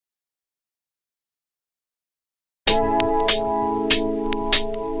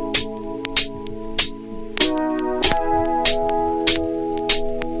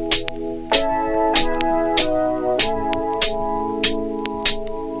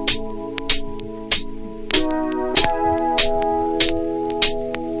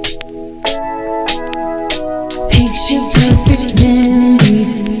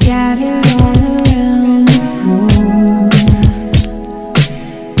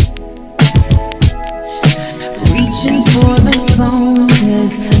reaching for the phone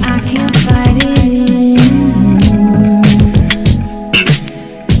 'cause I can't fight it anymore.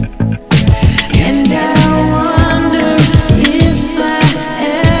 And I wonder if I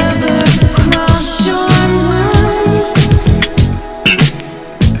ever cross your mind.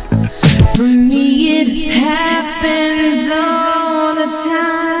 For me it happens all the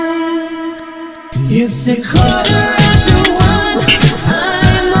time. It's a quarter after one.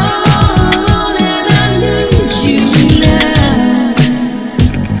 I'm all alone and I need you now.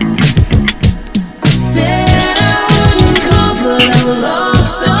 Said I wouldn't call, but I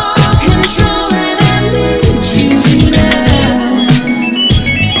lost all control and I need you now.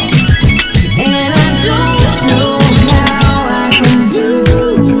 And I don't know how I can do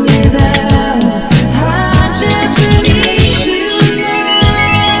without. I just need you now.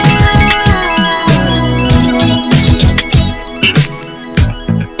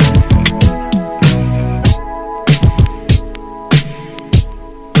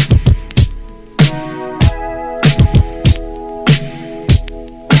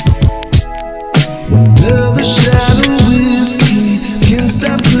 Another shot of whiskey, can't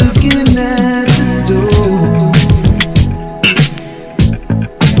stop looking at the door.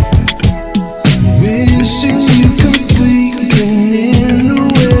 Wishing you come sweeping in the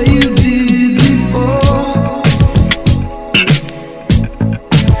way you did before.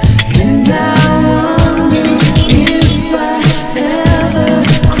 And I wonder if I ever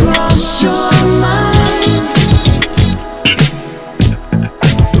cross your mind.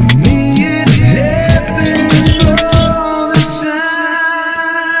 For me it happens all the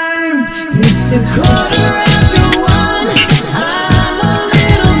time. It's a quarter